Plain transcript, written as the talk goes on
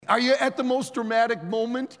Are you at the most dramatic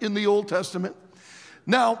moment in the Old Testament?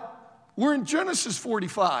 Now, we're in Genesis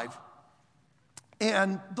 45,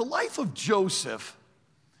 and the life of Joseph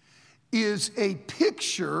is a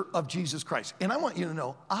picture of Jesus Christ. And I want you to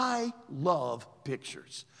know, I love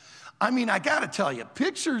pictures. I mean, I gotta tell you,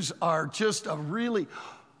 pictures are just a really,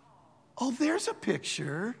 oh, there's a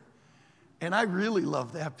picture. And I really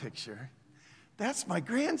love that picture. That's my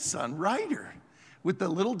grandson, Ryder, with the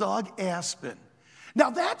little dog, Aspen. Now,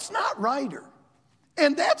 that's not Ryder,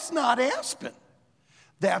 and that's not Aspen.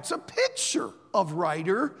 That's a picture of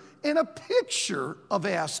Ryder and a picture of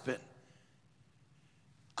Aspen.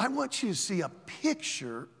 I want you to see a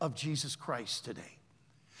picture of Jesus Christ today.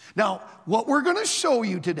 Now, what we're going to show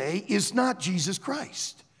you today is not Jesus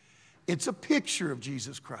Christ. It's a picture of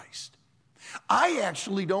Jesus Christ. I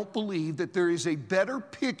actually don't believe that there is a better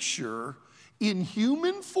picture in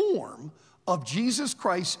human form of Jesus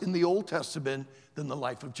Christ in the Old Testament than the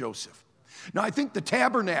life of Joseph. Now, I think the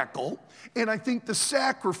tabernacle and I think the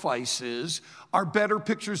sacrifices are better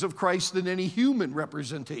pictures of Christ than any human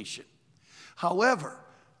representation. However,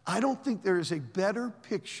 I don't think there is a better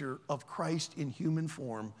picture of Christ in human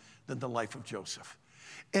form than the life of Joseph.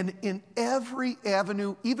 And in every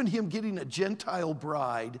avenue, even him getting a Gentile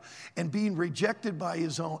bride and being rejected by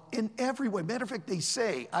his own, in every way. Matter of fact, they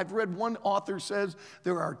say, I've read one author says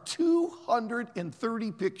there are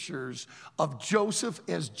 230 pictures of Joseph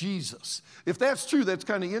as Jesus. If that's true, that's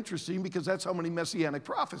kind of interesting because that's how many messianic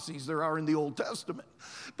prophecies there are in the Old Testament.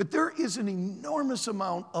 But there is an enormous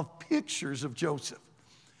amount of pictures of Joseph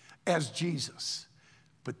as Jesus.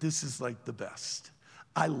 But this is like the best.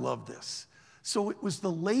 I love this. So it was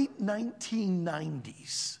the late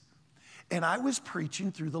 1990s, and I was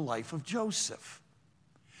preaching through the life of Joseph.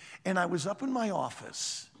 And I was up in my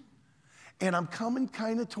office, and I'm coming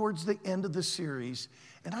kind of towards the end of the series,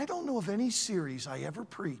 and I don't know of any series I ever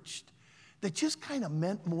preached that just kind of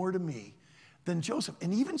meant more to me than Joseph.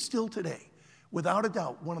 And even still today, without a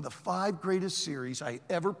doubt, one of the 5 greatest series I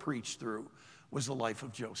ever preached through was the life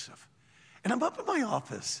of Joseph. And I'm up in my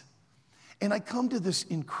office, and I come to this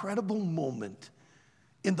incredible moment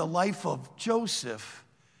in the life of Joseph,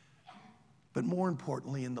 but more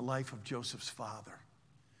importantly, in the life of Joseph's father,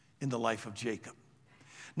 in the life of Jacob.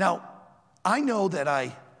 Now, I know that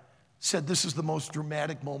I said this is the most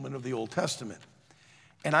dramatic moment of the Old Testament.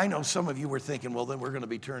 And I know some of you were thinking, well, then we're going to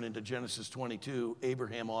be turning to Genesis 22,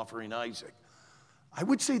 Abraham offering Isaac. I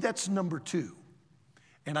would say that's number 2.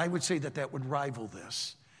 And I would say that that would rival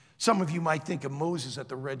this. Some of you might think of Moses at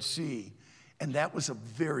the Red Sea, and that was a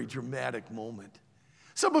very dramatic moment.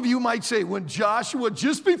 Some of you might say, when Joshua,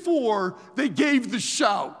 just before they gave the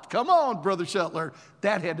shout, come on, Brother Shetler,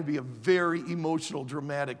 that had to be a very emotional,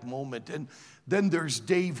 dramatic moment. And then there's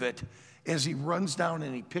David as he runs down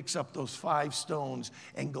and he picks up those 5 stones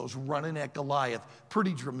and goes running at Goliath.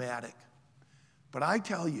 Pretty dramatic. But I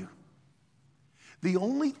tell you, the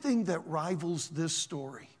only thing that rivals this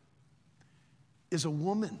story is a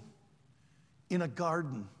woman in a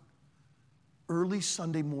garden early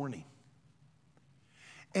Sunday morning.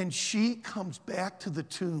 And she comes back to the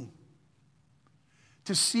tomb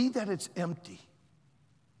to see that it's empty.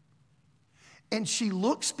 And she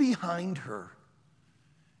looks behind her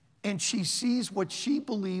and she sees what she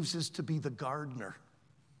believes is to be the gardener.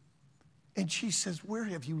 And she says, "Where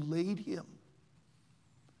have you laid him?"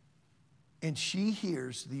 And she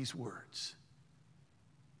hears these words,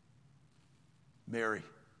 "Mary."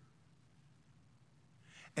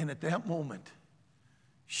 And at that moment,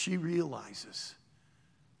 she realizes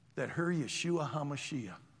that her Yeshua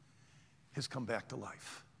HaMashiach has come back to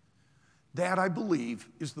life. That, I believe,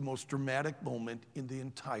 is the most dramatic moment in the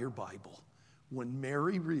entire Bible, when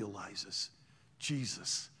Mary realizes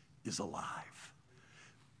Jesus is alive.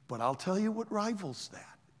 But I'll tell you what rivals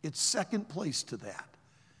that. It's second place to that.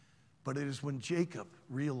 But it is when Jacob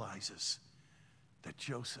realizes that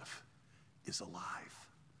Joseph is alive.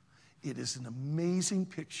 It is an amazing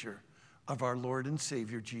picture of our Lord and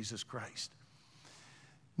Savior, Jesus Christ.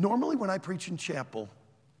 Normally, when I preach in chapel,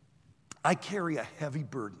 I carry a heavy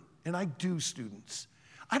burden, and I do, students.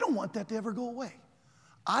 I don't want that to ever go away.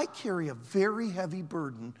 I carry a very heavy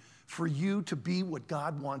burden for you to be what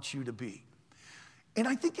God wants you to be. And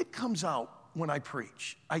I think it comes out when I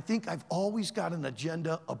preach. I think I've always got an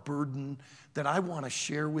agenda, a burden that I want to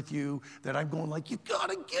share with you, that I'm going like, you got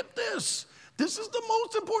to get this. This is the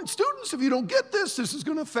most important. Students, if you don't get this, this is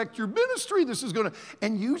going to affect your ministry. This is going to,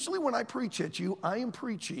 and usually when I preach at you, I am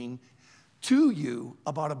preaching to you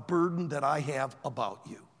about a burden that I have about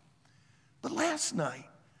you. But last night,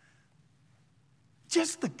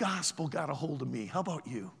 just the gospel got a hold of me. How about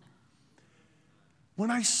you?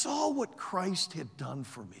 when I saw what Christ had done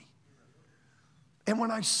for me, and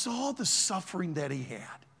when I saw the suffering that he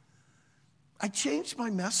had, I changed my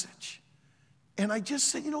message. And I just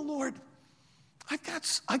said, Lord, I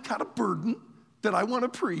got a burden that I want to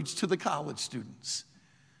preach to the college students.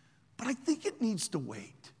 But I think it needs to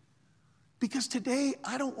wait. Because today,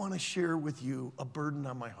 I don't want to share with you a burden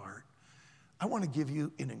on my heart. I want to give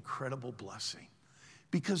you an incredible blessing.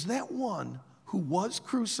 Because that one who was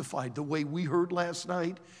crucified the way we heard last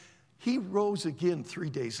night, he rose again 3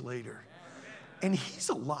 days later. And he's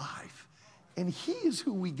alive. And he is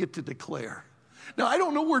who we get to declare. Now, I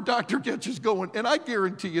don't know where Dr. Getch is going, and I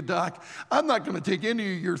guarantee you, Doc, I'm not going to take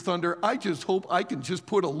any of your thunder. I just hope I can just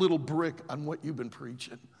put a little brick on what you've been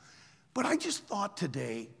preaching. But I just thought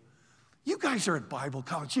today, you guys are at Bible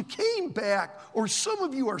college. You came back, or some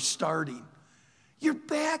of you are starting. You're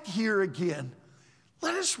back here again.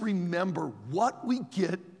 Let us remember what we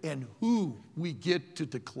get and who we get to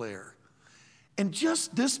declare. And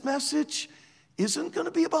just this message isn't going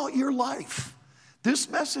to be about your life.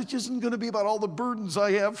 This message isn't going to be about all the burdens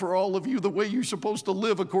I have for all of you, the way you're supposed to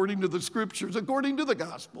live according to the scriptures, according to the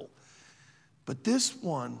gospel. But this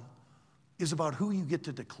one is about who you get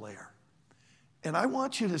to declare. And I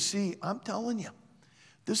want you to see, I'm telling you,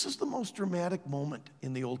 this is the most dramatic moment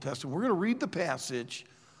in the Old Testament. We're going to read the passage,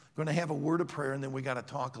 going to have a word of prayer, and then we got to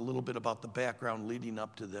talk a little bit about the background leading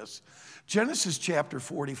up to this. Genesis chapter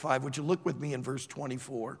 45, would you look with me in verse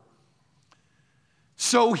 24?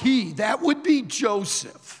 So he, that would be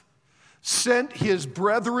Joseph, sent his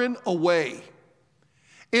brethren away,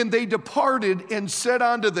 and they departed and said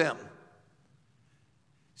unto them,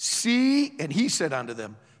 see, and he said unto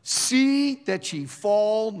them, see that ye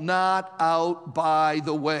fall not out by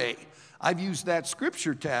the way. I've used that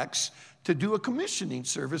scripture text to do a commissioning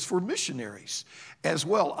service for missionaries as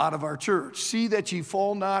well out of our church. See that ye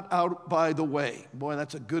fall not out by the way. Boy,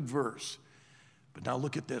 that's a good verse. But now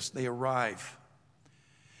look at this. They arrive.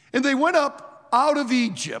 And they went up out of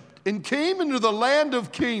Egypt and came into the land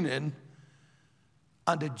of Canaan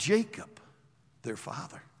unto Jacob, their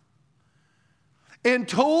father, and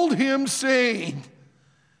told him, saying,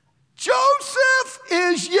 Joseph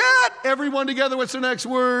is yet, everyone together, what's the next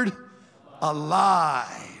word?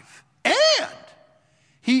 Alive. And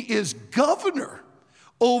he is governor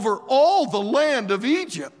over all the land of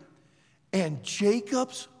Egypt. And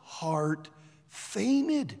Jacob's heart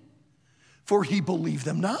fainted, for he believed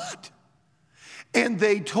them not. And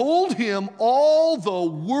they told him all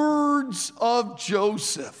the words of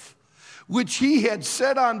Joseph, which he had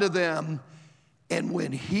said unto them. And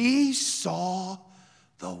when he saw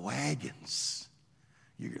the wagons,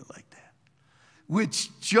 you're going to like that,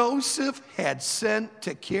 which Joseph had sent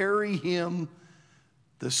to carry him,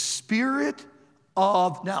 the spirit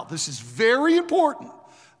of, now this is very important,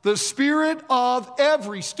 the spirit of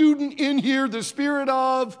every student in here, the spirit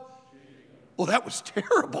of, well, that was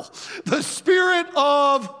terrible. The spirit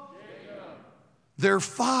of their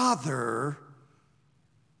father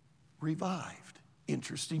revived.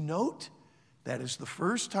 Interesting note, that is the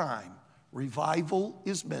first time revival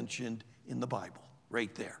is mentioned in the Bible,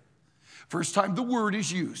 right there. First time the word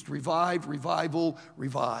is used, revive, revival,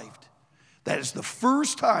 revived. That is the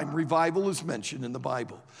first time revival is mentioned in the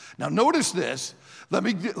Bible. Now notice this.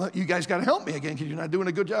 You guys got to help me again because you're not doing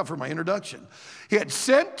a good job for my introduction. He had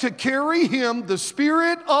sent to carry him the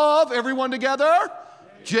spirit of, everyone together,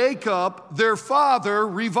 Jacob, their father,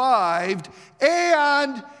 revived,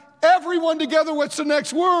 and everyone together, what's the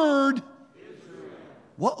next word? Israel.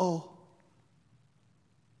 Whoa.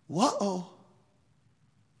 Whoa.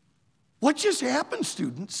 What just happened,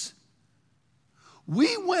 students?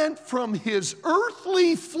 We went from his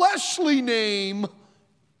earthly, fleshly name,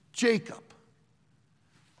 Jacob,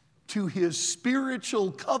 to his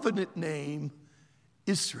spiritual covenant name,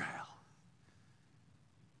 Israel.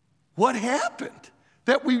 What happened?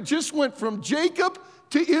 That we just went from Jacob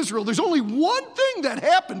to Israel. There's only one thing that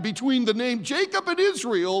happened between the name Jacob and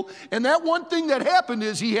Israel, and that one thing that happened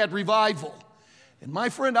is he had revival. And my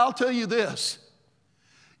friend, I'll tell you this.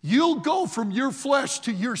 You'll go from your flesh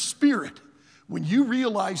to your spirit when you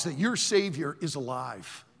realize that your Savior is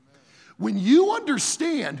alive. When you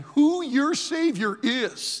understand who your Savior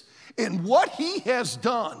is and what he has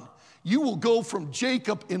done, you will go from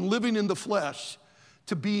Jacob and living in the flesh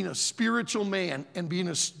to being a spiritual man and being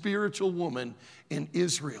a spiritual woman in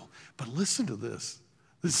Israel. But listen to this.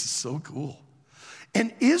 This is so cool.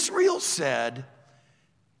 And Israel said,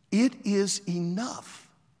 it is enough.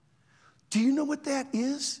 Do you know what that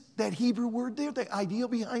is? That Hebrew word there, the idea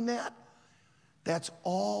behind that? That's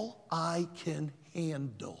all I can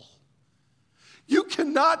handle. You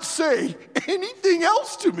cannot say anything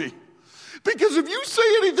else to me Because if you say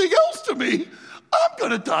anything else to me, I'm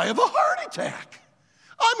going to die of a heart attack.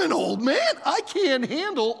 I'm an old man. I can't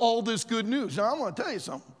handle all this good news. Now, I want to tell you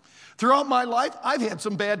something. Throughout my life, I've had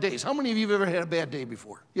some bad days. How many of you have ever had a bad day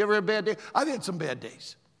before? You ever had a bad day? I've had some bad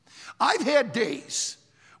days. I've had days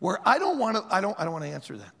where I don't want to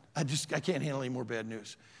answer that. I can't handle any more bad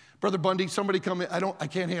news. Brother Bundy, somebody come in. I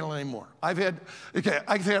can't handle it anymore. I've had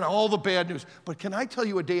all the bad news. But can I tell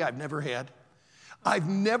you a day I've never had? I've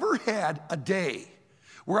never had a day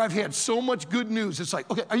where I've had so much good news. It's like,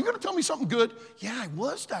 okay, are you going to tell me something good? Yeah, I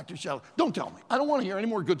was, Dr. Scheller. Don't tell me. I don't want to hear any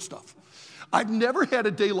more good stuff. I've never had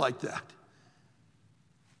a day like that.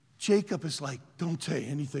 Jacob is like, don't say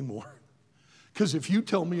anything more. Because if you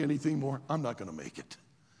tell me anything more, I'm not going to make it.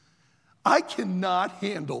 I cannot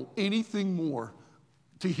handle anything more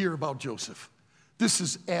to hear about Joseph. This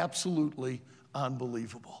is absolutely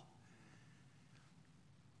unbelievable.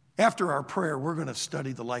 After our prayer, we're going to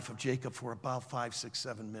study the life of Jacob for about 5, 6,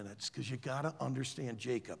 7 minutes, because you got to understand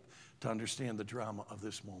Jacob to understand the drama of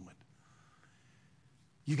this moment.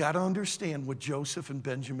 You got to understand what Joseph and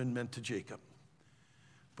Benjamin meant to Jacob.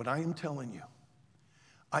 But I am telling you,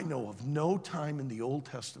 I know of no time in the Old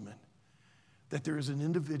Testament that there is an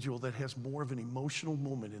individual that has more of an emotional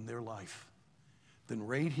moment in their life than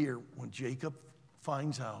right here when Jacob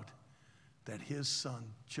finds out that his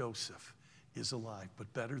son Joseph is alive.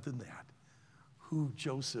 But better than that, who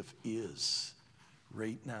Joseph is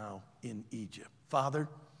right now in Egypt. Father,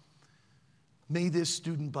 may this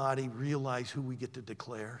student body realize who we get to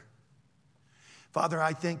declare. Father,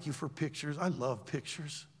 I thank you for pictures. I love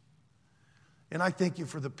pictures. And I thank you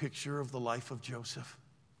for the picture of the life of Joseph.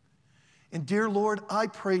 And dear Lord, I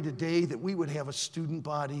pray today that we would have a student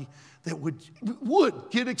body that would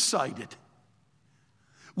get excited,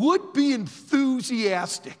 would be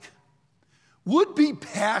enthusiastic, would be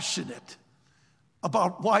passionate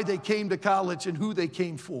about why they came to college and who they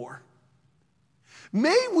came for.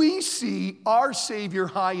 May we see our Savior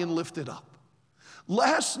high and lifted up.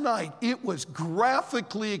 Last night, it was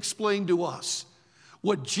graphically explained to us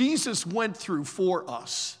what Jesus went through for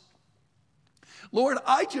us. Lord,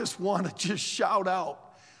 I just want to shout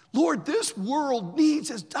out, Lord, this world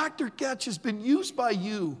needs, as Dr. Getch has been used by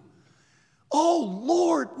you. Oh,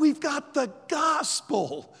 Lord, we've got the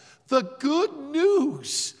gospel, the good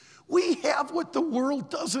news. We have what the world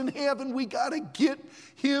doesn't have, and we got to get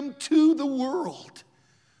him to the world.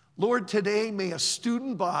 Lord, today may a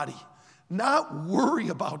student body not worry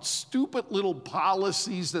about stupid little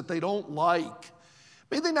policies that they don't like.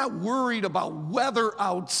 May they not worried about weather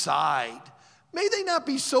outside. May they not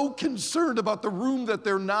be so concerned about the room that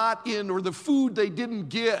they're not in or the food they didn't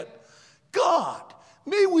get. God,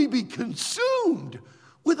 may we be consumed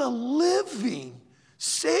with a living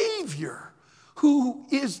Savior who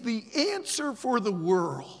is the answer for the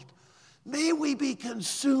world. May we be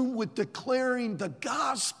consumed with declaring the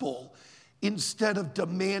gospel instead of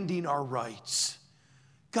demanding our rights.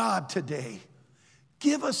 God, today,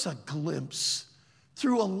 give us a glimpse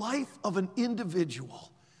through a life of an individual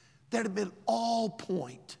that had been all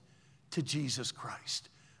point to Jesus Christ.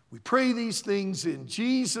 We pray these things in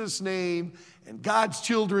Jesus' name, and God's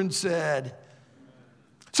children said.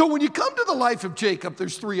 So when you come to the life of Jacob,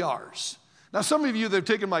 there's 3 R's. Now, some of you that have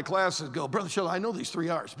taken my classes go, Brother Scheller, I know these 3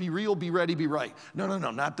 R's. Be real, be ready, be right. No,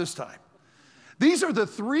 not this time. These are the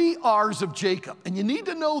 3 R's of Jacob, and you need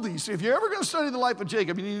to know these. If you're ever going to study the life of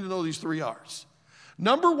Jacob, you need to know these 3 R's.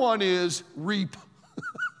 Number 1 is reap.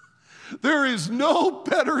 There is no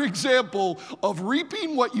better example of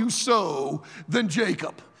reaping what you sow than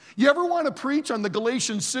Jacob. You ever want to preach on the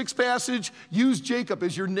Galatians 6 passage? Use Jacob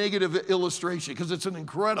as your negative illustration because it's an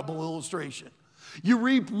incredible illustration. You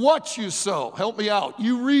reap what you sow. Help me out.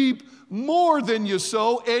 You reap more than you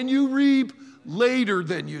sow, and you reap later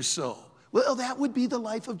than you sow. Well, that would be the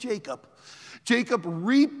life of Jacob. Jacob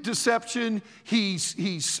reaped deception, he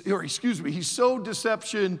sowed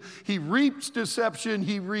deception, he reaps deception,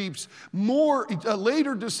 he reaps more,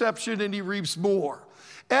 later deception, and he reaps more.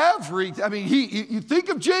 You think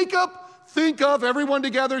of Jacob, think of, everyone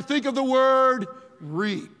together, think of the word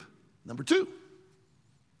reap. Number 2,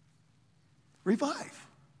 revive.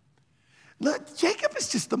 Look, Jacob is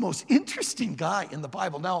just the most interesting guy in the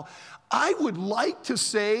Bible. Now, I would like to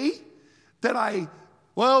say that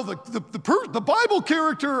the Bible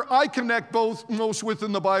character I connect most with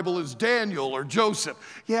in the Bible is Daniel or Joseph.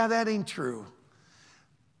 Yeah, that ain't true.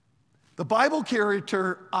 The Bible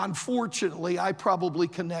character, unfortunately, I probably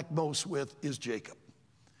connect most with is Jacob.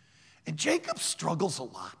 And Jacob struggles a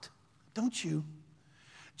lot, don't you?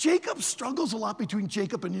 Jacob struggles a lot between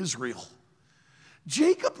Jacob and Israel.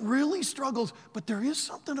 Jacob really struggles, but there is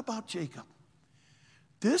something about Jacob.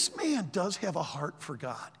 This man does have a heart for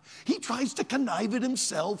God. He tries to connive it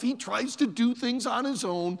himself. He tries to do things on his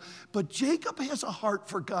own. But Jacob has a heart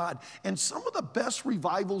for God. And some of the best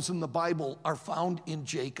revivals in the Bible are found in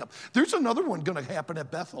Jacob. There's another one going to happen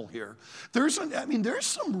at Bethel here. There's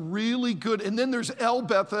some really good. And then there's El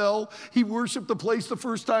Bethel. He worshiped the place the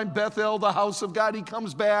first time, Bethel, the house of God. He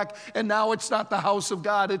comes back, and now it's not the house of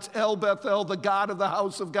God. It's El Bethel, the God of the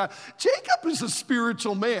house of God. Jacob is a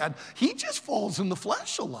spiritual man. He just falls in the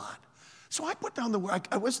flesh a lot. So I put down the word,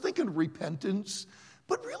 I was thinking repentance,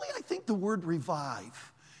 but really I think the word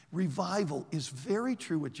revival is very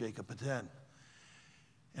true with Jacob. But then,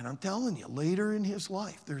 and I'm telling you, later in his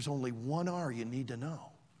life, there's only one R you need to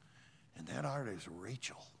know, and that R is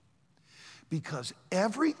Rachel. Because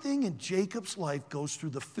everything in Jacob's life goes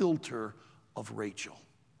through the filter of Rachel.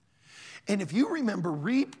 And if you remember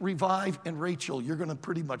Reap, Revive, and Rachel, you're going to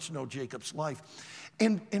pretty much know Jacob's life.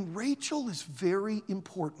 And Rachel is very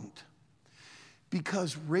important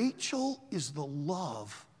because Rachel is the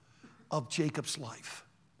love of Jacob's life.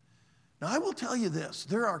 Now, I will tell you this.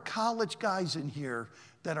 There are college guys in here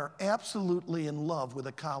that are absolutely in love with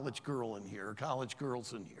a college girl in here, or college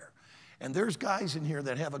girls in here. And there's guys in here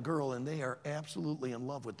that have a girl, and they are absolutely in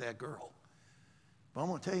love with that girl. But I'm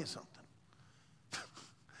going to tell you something.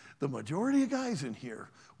 The majority of guys in here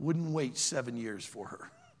wouldn't wait 7 years for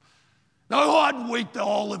her. No, I'd wait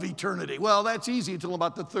all of eternity. Well, that's easy until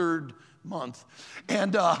about the third month.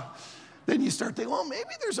 And then you start thinking, well,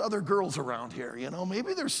 maybe there's other girls around here, you know.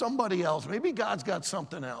 Maybe there's somebody else. Maybe God's got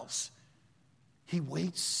something else. He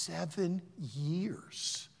waits 7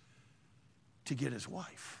 years to get his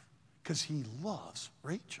wife because he loves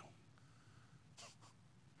Rachel.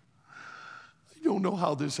 I don't know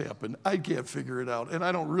how this happened. I can't figure it out. And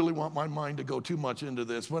I don't really want my mind to go too much into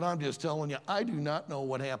this, but I'm just telling you, I do not know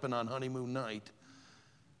what happened on honeymoon night.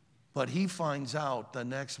 But he finds out the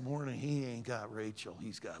next morning he ain't got Rachel,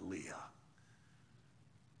 he's got Leah.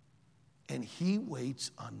 And he waits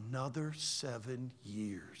another 7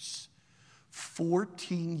 years,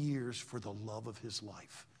 14 years for the love of his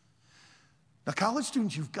life. Now, college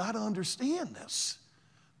students, you've got to understand this.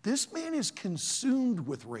 This man is consumed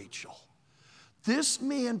with Rachel. This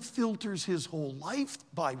man filters his whole life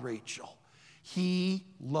by Rachel. He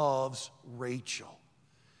loves Rachel.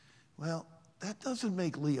 Well, that doesn't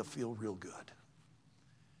make Leah feel real good.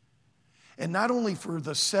 And not only for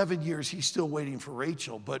the 7 years he's still waiting for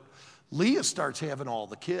Rachel, but Leah starts having all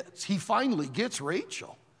the kids. He finally gets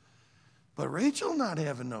Rachel. But Rachel not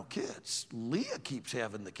having no kids. Leah keeps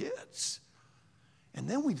having the kids. And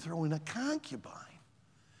then we throw in a concubine,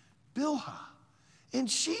 Bilhah, and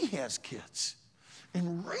she has kids.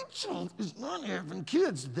 And Rachel is not having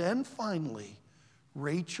kids. Then finally,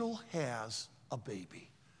 Rachel has a baby,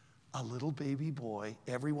 a little baby boy,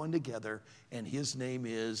 everyone together, and his name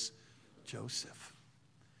is Joseph.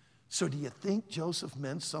 So do you think Joseph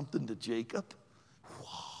meant something to Jacob?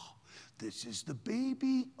 Wow, this is the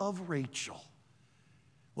baby of Rachel.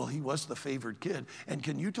 Well, he was the favored kid. And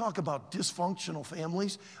can you talk about dysfunctional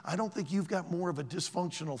families? I don't think you've got more of a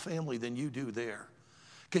dysfunctional family than you do there.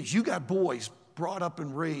 Because you got boys brought up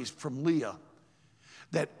and raised from Leah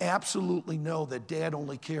that absolutely know that dad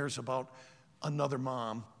only cares about another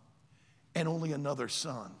mom and only another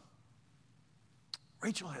son.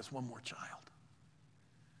 Rachel has one more child.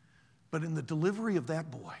 But in the delivery of that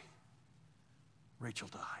boy, Rachel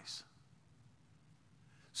dies.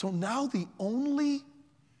 So now the only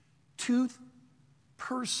two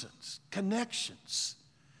persons, connections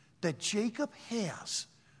that Jacob has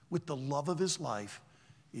with the love of his life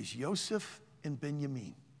is Joseph and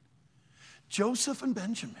Benjamin. Joseph and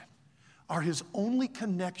Benjamin are his only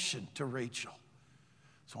connection to Rachel.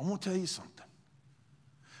 So I'm going to tell you something.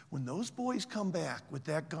 When those boys come back with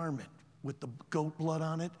that garment with the goat blood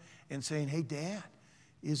on it and saying, hey, Dad,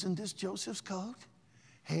 isn't this Joseph's coat?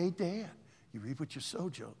 Hey, Dad, you reap what you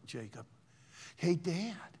sow, Jacob. Hey,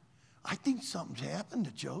 Dad, I think something's happened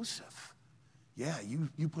to Joseph. Yeah,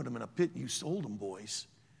 you put him in a pit and you sold him, boys.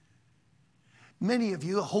 Many of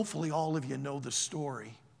you, hopefully all of you, know the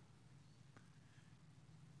story.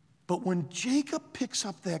 But when Jacob picks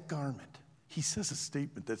up that garment, he says a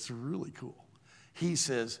statement that's really cool. He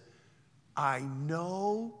says, I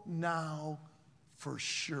know now for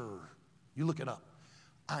sure. You look it up.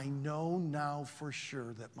 I know now for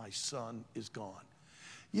sure that my son is gone.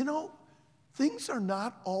 You know, things are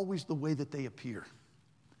not always the way that they appear.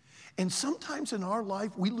 And sometimes in our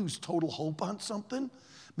life, we lose total hope on something.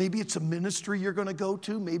 Maybe it's a ministry you're going to go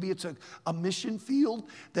to. Maybe it's a mission field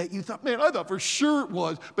that you thought, man, I thought for sure it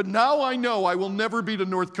was. But now I know I will never be to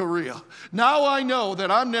North Korea. Now I know that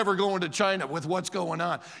I'm never going to China with what's going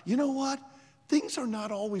on. You know what? things are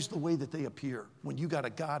not always the way that they appear when you got a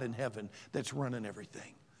God in heaven that's running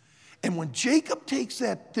everything. And when Jacob takes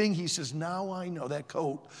that thing, he says, now I know, that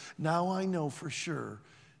coat, now I know for sure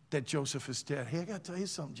that Joseph is dead. Hey, I got to tell you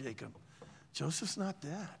something, Jacob. Joseph's not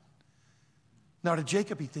dead. Now to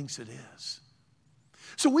Jacob, he thinks it is.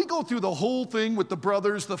 So we go through the whole thing with the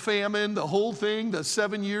brothers, the famine, the whole thing, the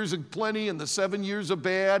 7 years of plenty and the 7 years of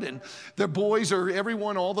bad. And their boys are,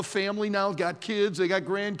 everyone, all the family now got kids, they got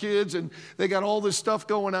grandkids, and they got all this stuff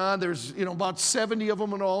going on. There's, about 70 of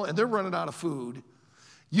them and all, and they're running out of food.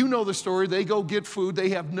 You know the story. They go get food. They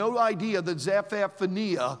have no idea that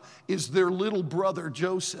Zaphath-Phaneah is their little brother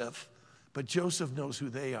Joseph, but Joseph knows who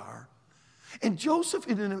they are. And Joseph,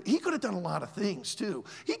 he could have done a lot of things too.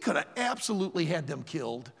 He could have absolutely had them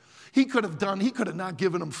killed. He could have not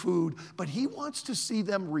given them food, but he wants to see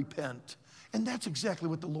them repent. And that's exactly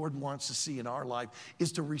what the Lord wants to see in our life,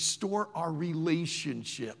 is to restore our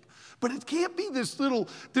relationship. But it can't be this little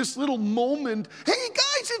moment, hey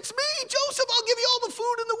guys, it's me, Joseph, I'll give you all the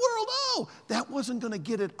food in the world. Oh, that wasn't going to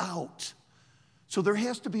get it out. So there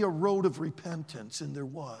has to be a road of repentance, and there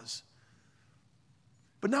was.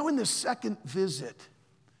 But now in the second visit,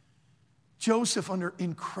 Joseph, under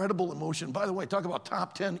incredible emotion, by the way, talk about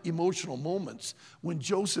top 10 emotional moments when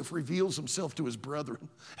Joseph reveals himself to his brethren.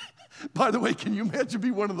 By the way, can you imagine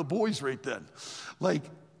being one of the boys right then?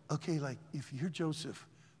 If you're Joseph,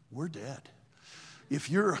 we're dead. If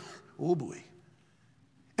you're, oh boy.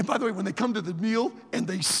 And by the way, when they come to the meal and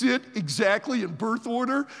they sit exactly in birth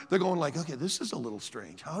order, they're going like, okay, this is a little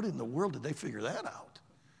strange. How in the world did they figure that out?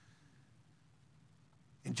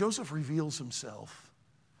 And Joseph reveals himself,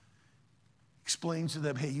 explains to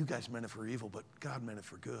them, hey, you guys meant it for evil, but God meant it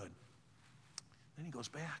for good. Then he goes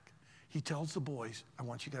back. He tells the boys, I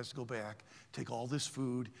want you guys to go back, take all this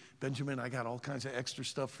food. Benjamin, I got all kinds of extra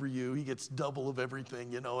stuff for you. He gets double of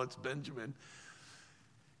everything, it's Benjamin.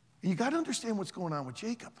 And you got to understand what's going on with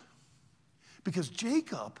Jacob. Because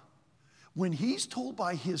Jacob, when he's told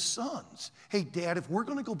by his sons, hey, Dad, if we're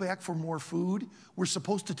going to go back for more food, we're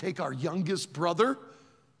supposed to take our youngest brother.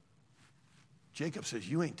 Jacob says,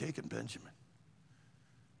 you ain't taking Benjamin.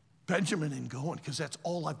 Benjamin ain't going because that's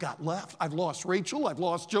all I've got left. I've lost Rachel, I've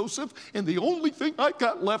lost Joseph, and the only thing I've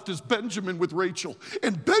got left is Benjamin with Rachel.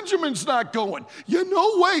 And Benjamin's not going.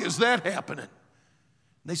 No way is that happening. And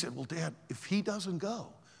they said, well, Dad, if he doesn't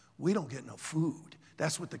go, we don't get no food.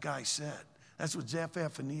 That's what the guy said. That's what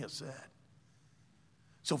Zaphath-Phaneah said.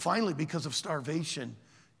 So finally, because of starvation,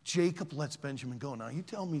 Jacob lets Benjamin go. Now, you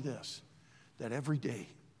tell me this, that every day,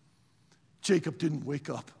 Jacob didn't wake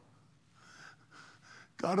up.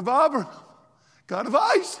 God of Abraham, God of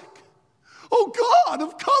Isaac, oh God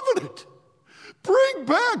of covenant, bring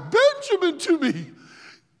back Benjamin to me.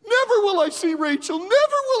 Never will I see Rachel, never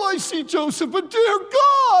will I see Joseph, but dear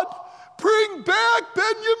God, bring back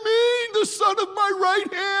Benjamin, the son of my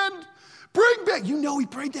right hand. Bring back, he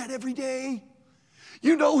prayed that every day.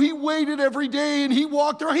 He waited every day and he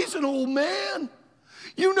walked around. He's an old man.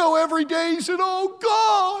 Every day he said, oh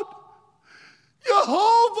God,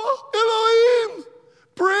 Jehovah Elohim,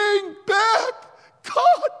 bring back,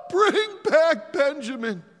 God, bring back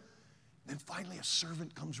Benjamin. And then finally a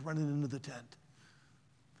servant comes running into the tent.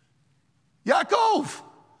 Yaakov,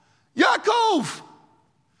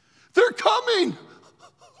 they're coming.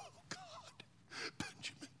 Oh God,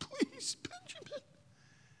 Benjamin, please, Benjamin.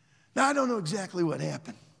 Now I don't know exactly what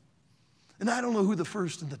happened. And I don't know who the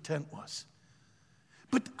first in the tent was.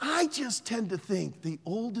 But I just tend to think the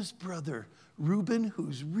oldest brother, Reuben,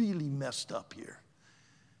 who's really messed up here.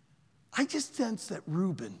 I just sense that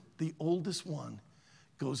Reuben, the oldest one,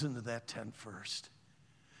 goes into that tent first.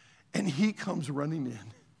 And he comes running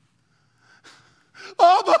in.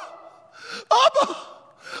 Abba,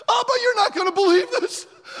 you're not going to believe this.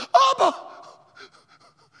 Abba,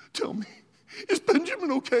 tell me, is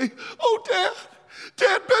Benjamin okay? Oh,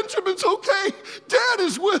 Dad, Benjamin's okay.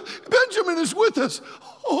 Benjamin is with us.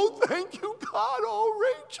 Oh, thank you, God.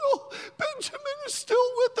 Oh, Rachel, Benjamin is still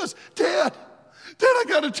with us. Dad, I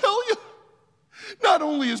got to tell you, not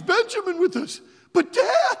only is Benjamin with us, but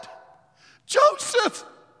Dad, Joseph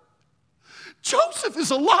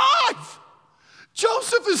is alive.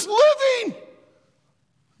 Joseph is living.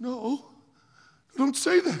 No, don't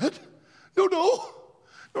say that.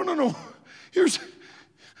 No.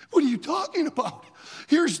 What are you talking about?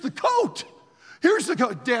 Here's the coat.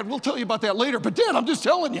 Dad, we'll tell you about that later, but Dad, I'm just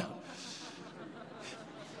telling you.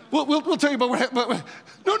 We'll tell you about what happened.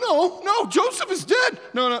 No, Joseph is dead.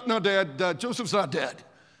 No, Dad, Joseph's not dead.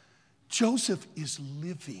 Joseph is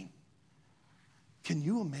living. Can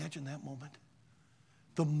you imagine that moment?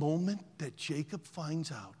 The moment that Jacob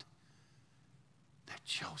finds out that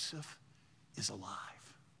Joseph is alive.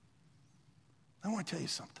 I want to tell you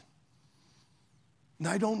something.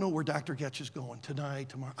 Now, I don't know where Dr. Getch is going tonight,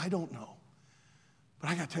 tomorrow. I don't know. But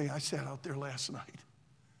I got to tell you, I sat out there last night,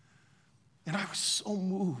 and I was so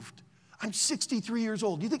moved. I'm 63 years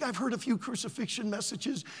old. Do you think I've heard a few crucifixion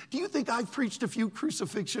messages? Do you think I've preached a few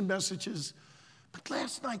crucifixion messages? But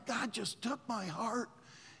last night, God just took my heart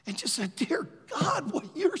and just said, dear God,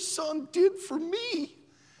 what your son did for me.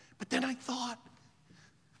 But then I thought,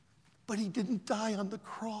 but he didn't die on the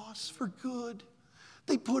cross for good.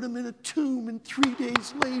 They put him in a tomb, and 3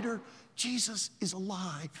 days later, Jesus is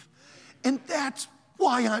alive. And that's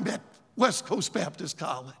why I'm at West Coast Baptist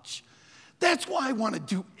College. That's why I want to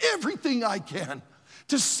do everything I can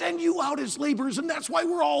to send you out as laborers, and that's why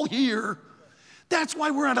we're all here. That's why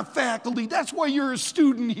we're on a faculty. That's why you're a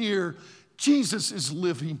student here. Jesus is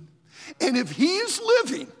living. And if he is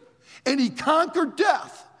living and he conquered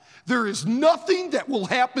death, there is nothing that will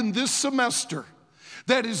happen this semester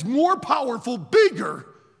that is more powerful, bigger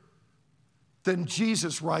than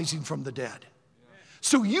Jesus rising from the dead.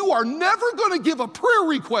 So you are never going to give a prayer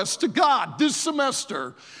request to God this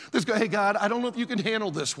semester that's going, hey, God, I don't know if you can handle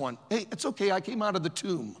this one. Hey, it's okay. I came out of the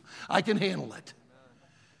tomb. I can handle it.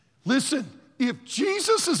 Listen, if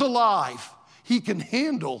Jesus is alive, he can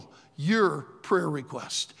handle your prayer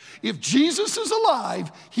request. If Jesus is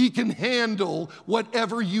alive, he can handle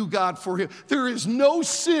whatever you got for him. There is no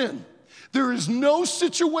sin, there is no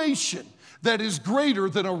situation that is greater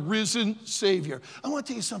than a risen Savior. I want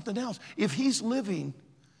to tell you something else. If he's living,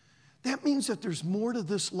 that means that there's more to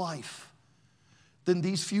this life than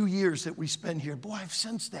these few years that we spend here. Boy, I've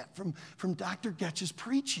sensed that from Dr. Getch's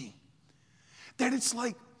preaching. That it's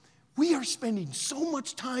like we are spending so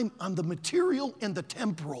much time on the material and the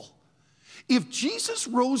temporal. If Jesus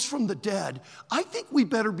rose from the dead, I think we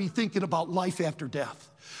better be thinking about life after death.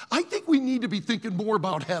 I think we need to be thinking more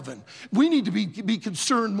about heaven. We need to be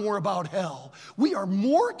concerned more about hell. We are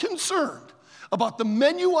more concerned about the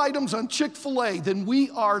menu items on Chick-fil-A than we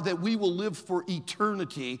are that we will live for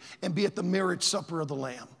eternity and be at the marriage supper of the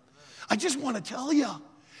Lamb. I just want to tell you,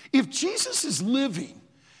 if Jesus is living,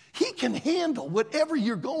 he can handle whatever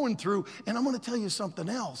you're going through. And I'm going to tell you something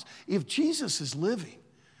else. If Jesus is living,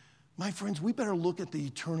 my friends, we better look at the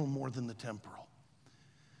eternal more than the temporal.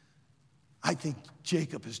 I think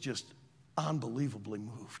Jacob is just unbelievably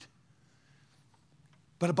moved.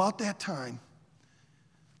 But about that time,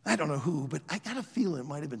 I don't know who, but I got a feeling it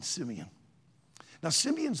might have been Simeon. Now,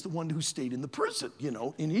 Simeon's the one who stayed in the prison,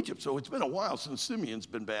 in Egypt. So it's been a while since Simeon's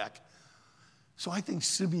been back. So I think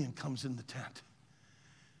Simeon comes in the tent.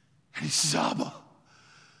 And he says, Abba,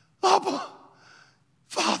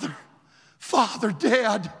 Father,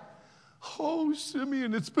 Dad. Oh,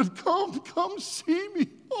 Simeon, it's been come see me.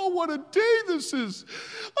 Oh, what a day this is.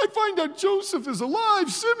 I find out Joseph is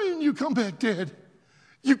alive. Simeon, you come back, Dad.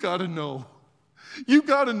 You got to know. You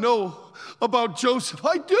got to know about Joseph.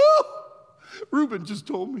 I do. Reuben just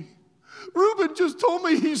told me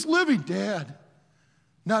he's living. Dad,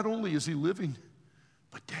 not only is he living,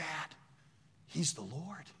 but Dad, he's the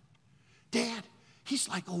Lord. Dad, he's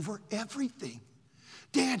like over everything.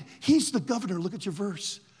 Dad, he's the governor. Look at your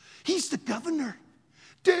verse. He's the governor.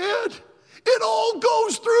 Dad, it all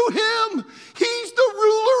goes through him. He's the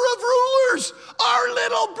ruler of rulers. Our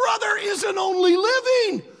little brother isn't only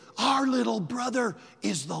living. Our little brother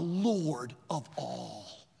is the Lord of all.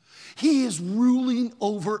 He is ruling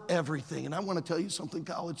over everything. And I want to tell you something,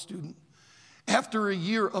 college student. After a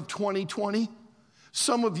year of 2020,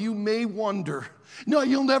 some of you may wonder, no,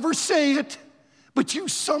 you'll never say it, but you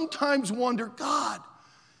sometimes wonder, God,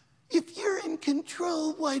 if you're in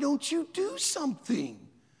control, why don't you do something?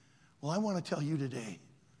 Well, I want to tell you today,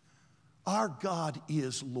 our God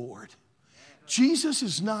is Lord. Jesus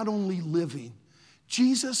is not only living,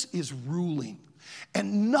 Jesus is ruling.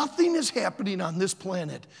 And nothing is happening on this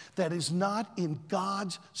planet that is not in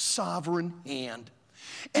God's sovereign hand.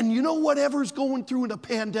 And whatever's going through in a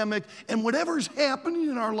pandemic and whatever's happening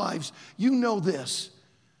in our lives, you know this.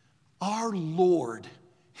 Our Lord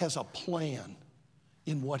has a plan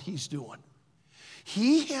in what he's doing.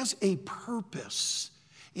 He has a purpose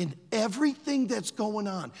in everything that's going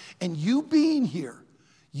on. And you being here,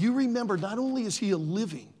 you remember not only is he a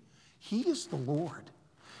living, he is the Lord.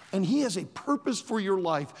 And he has a purpose for your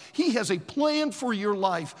life. He has a plan for your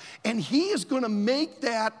life. And he is going to make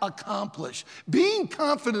that accomplish. Being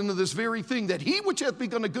confident of this very thing, that he which hath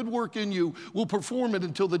begun a good work in you will perform it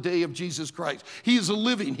until the day of Jesus Christ. He is a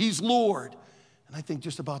living. He's Lord. And I think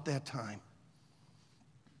just about that time,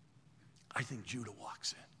 I think Judah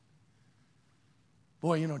walks in.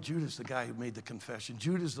 Boy, Judah's the guy who made the confession.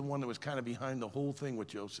 Judah's the one that was kind of behind the whole thing with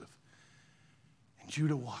Joseph. And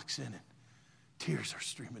Judah walks in, and Tears are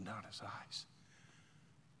streaming down his eyes.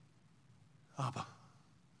 Abba,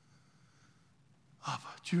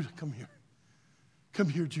 Judah, come here. Come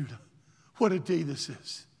here, Judah. What a day this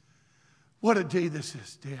is. What a day this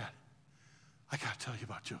is. Dad, I got to tell you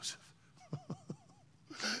about Joseph.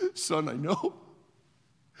 Son, I know.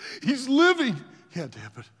 He's living. Yeah, Dad,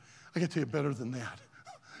 but I got to tell you better than that.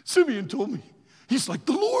 Simeon told me he's like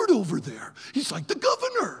the Lord over there. He's like the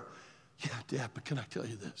governor. Yeah, Dad, but can I tell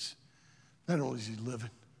you this? Not only is he living,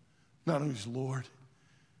 not only is he Lord,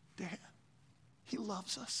 Dad, he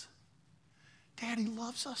loves us. Dad, he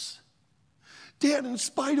loves us. Dad, in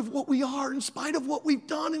spite of what we are, in spite of what we've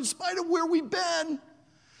done, in spite of where we've been,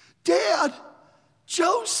 Dad,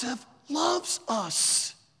 Joseph loves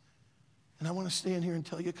us. And I want to stand here and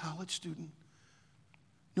tell you, college student,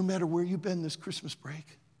 no matter where you've been this Christmas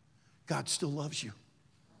break, God still loves you.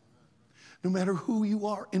 No matter who you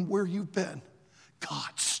are and where you've been,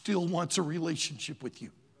 God still wants a relationship with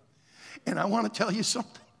you. And I want to tell you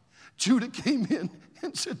something. Judah came in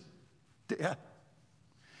and said, Dad,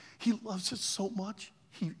 he loves us so much,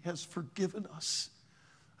 he has forgiven us.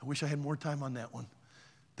 I wish I had more time on that one.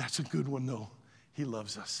 That's a good one, though. He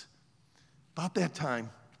loves us. About that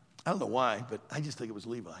time, I don't know why, but I just think it was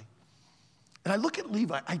Levi. And I look at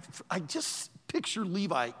Levi, I just picture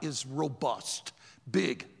Levi is robust,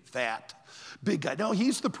 big, fat, big guy. Now,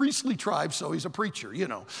 he's the priestly tribe, so he's a preacher, you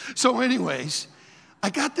know. So anyways,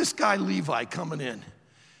 I got this guy Levi coming in.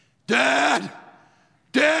 Dad,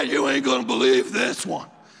 you ain't going to believe this one.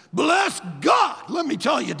 Bless God, let me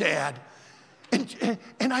tell you, Dad.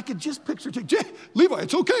 And I could just picture, Levi,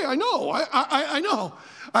 it's okay, I know, I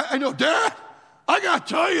know. Dad, I got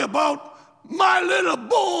to tell you about my little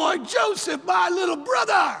boy, Joseph, my little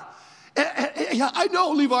brother. And I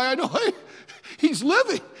know, Levi, I know, hey, he's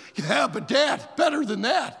living. Yeah, but Dad, better than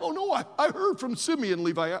that. Oh, no, I heard from Simeon,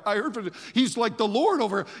 Levi. I heard from, he's like the Lord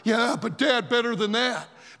over. Yeah, but Dad, better than that.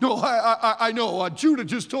 No, I know. Judah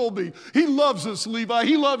just told me. He loves us, Levi.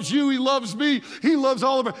 He loves you. He loves me. He loves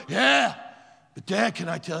all of us. Yeah, but Dad, can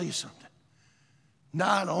I tell you something?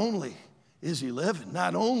 Not only is he living,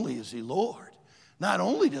 not only is he Lord, not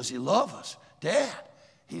only does he love us, Dad,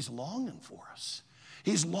 he's longing for us.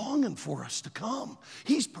 He's longing for us to come.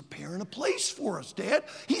 He's preparing a place for us, Dad.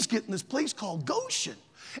 He's getting this place called Goshen,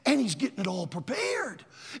 and he's getting it all prepared.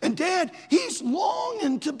 And Dad, he's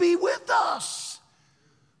longing to be with us.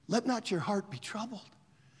 Let not your heart be troubled.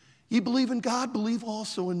 You believe in God, believe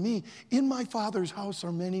also in me. In my Father's house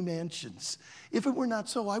are many mansions. If it were not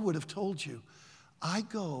so, I would have told you. I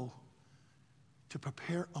go to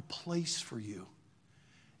prepare a place for you.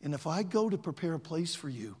 And if I go to prepare a place for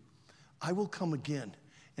you, I will come again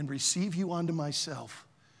and receive you unto myself,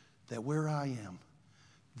 that where I am,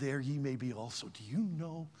 there ye may be also. Do you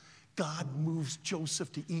know God moves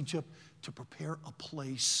Joseph to Egypt to prepare a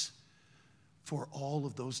place for all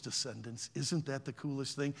of those descendants? Isn't that the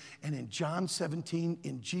coolest thing? And in John 17,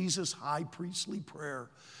 in Jesus' high priestly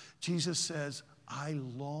prayer, Jesus says, I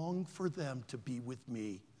long for them to be with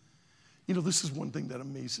me. You know, this is one thing that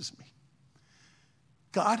amazes me.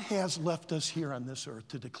 God has left us here on this earth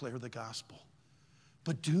to declare the gospel.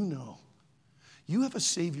 But do know, you have a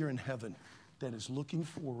Savior in heaven that is looking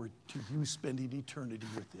forward to you spending eternity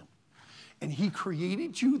with him. And he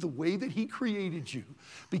created you the way that he created you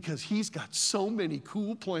because he's got so many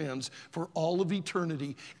cool plans for all of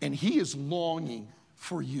eternity, and he is longing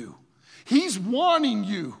for you. He's wanting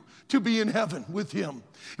you to be in heaven with him.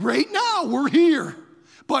 Right now, we're here,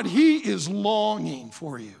 but he is longing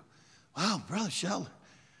for you. Wow, Brother Sheldon.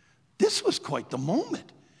 This was quite the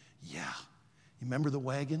moment. Yeah. You remember the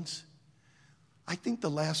wagons? I think the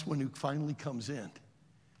last one who finally comes in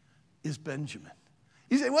is Benjamin.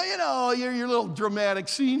 You say, well, you know, your little dramatic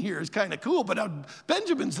scene here is kind of cool, but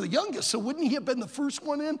Benjamin's the youngest, so wouldn't he have been the first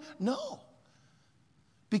one in? No.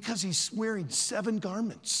 Because he's wearing 7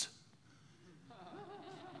 garments.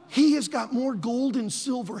 He has got more gold and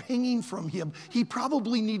silver hanging from him. He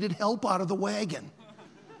probably needed help out of the wagon.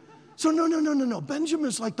 So no.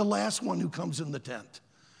 Benjamin's like the last one who comes in the tent.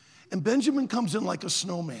 And Benjamin comes in like a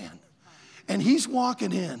snowman. And he's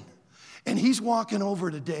walking in. And he's walking over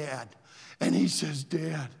to Dad. And he says,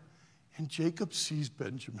 Dad. And Jacob sees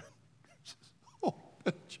Benjamin. He says, oh,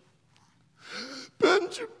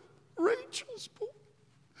 Benjamin, Rachel's boy.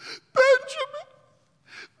 Benjamin,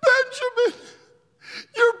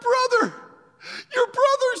 your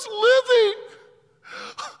brother's living.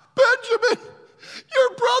 Benjamin, your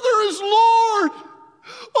brother is Lord.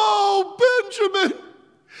 Oh, Benjamin,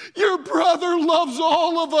 your brother loves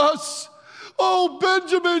all of us. Oh,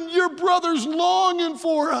 Benjamin, your brother's longing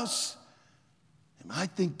for us. And I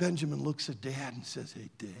think Benjamin looks at Dad and says, hey,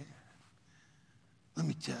 Dad, let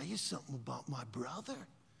me tell you something about my brother.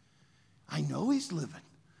 I know he's living.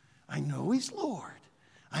 I know he's Lord.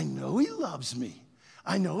 I know he loves me.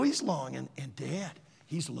 I know he's longing. And Dad,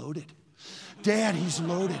 he's loaded. Dad, he's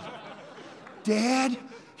loaded. Dad,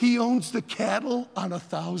 he owns the cattle on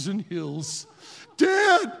 1,000 hills.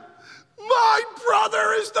 Dad, my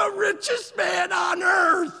brother is the richest man on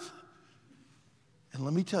earth. And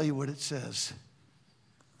let me tell you what it says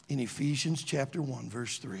in Ephesians chapter 1,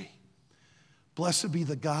 verse 3. Blessed be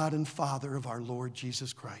the God and Father of our Lord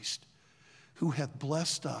Jesus Christ, who hath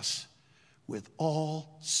blessed us with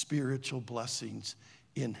all spiritual blessings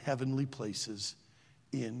in heavenly places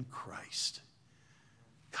in Christ.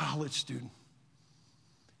 College student,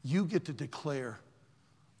 you get to declare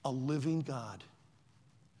a living God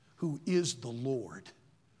who is the Lord,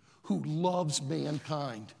 who loves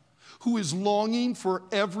mankind, who is longing for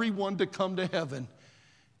everyone to come to heaven.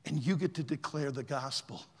 And you get to declare the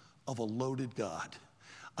gospel of a loaded God,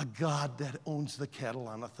 a God that owns the cattle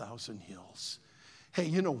on 1,000 hills. Hey,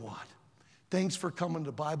 you know what? Thanks for coming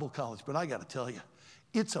to Bible college, but I got to tell you,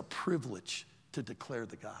 it's a privilege to declare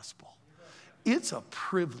the gospel. It's a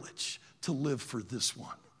privilege to live for this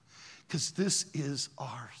one, because this is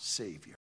our Savior.